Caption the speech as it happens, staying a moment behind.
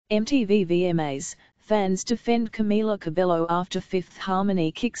MTV VMAs, fans defend Camila Cabello after Fifth Harmony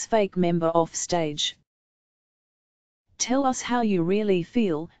kicks fake member off stage. Tell us how you really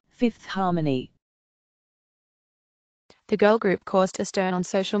feel, Fifth Harmony. The girl group caused a stir on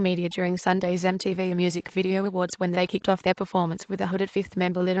social media during Sunday's MTV Music Video Awards when they kicked off their performance with a hooded fifth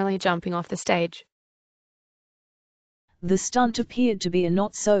member literally jumping off the stage. The stunt appeared to be a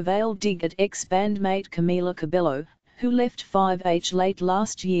not-so-veiled dig at ex-bandmate Camila Cabello, who left 5H late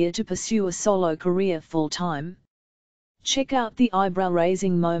last year to pursue a solo career full-time. Check out the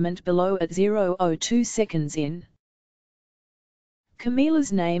eyebrow-raising moment below at 0.02 seconds in.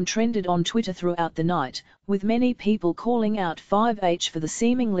 Camila's name trended on Twitter throughout the night, with many people calling out 5H for the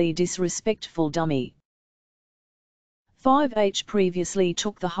seemingly disrespectful dummy. 5H previously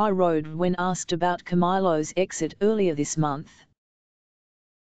took the high road when asked about Camila's exit earlier this month.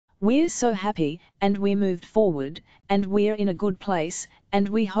 "We're so happy, and we moved forward, and we're in a good place, and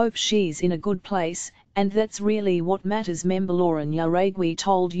we hope she's in a good place, and that's really what matters," member Lauren Yaregui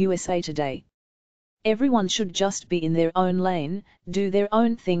told USA Today. "Everyone should just be in their own lane, do their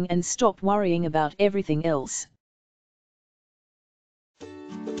own thing and stop worrying about everything else."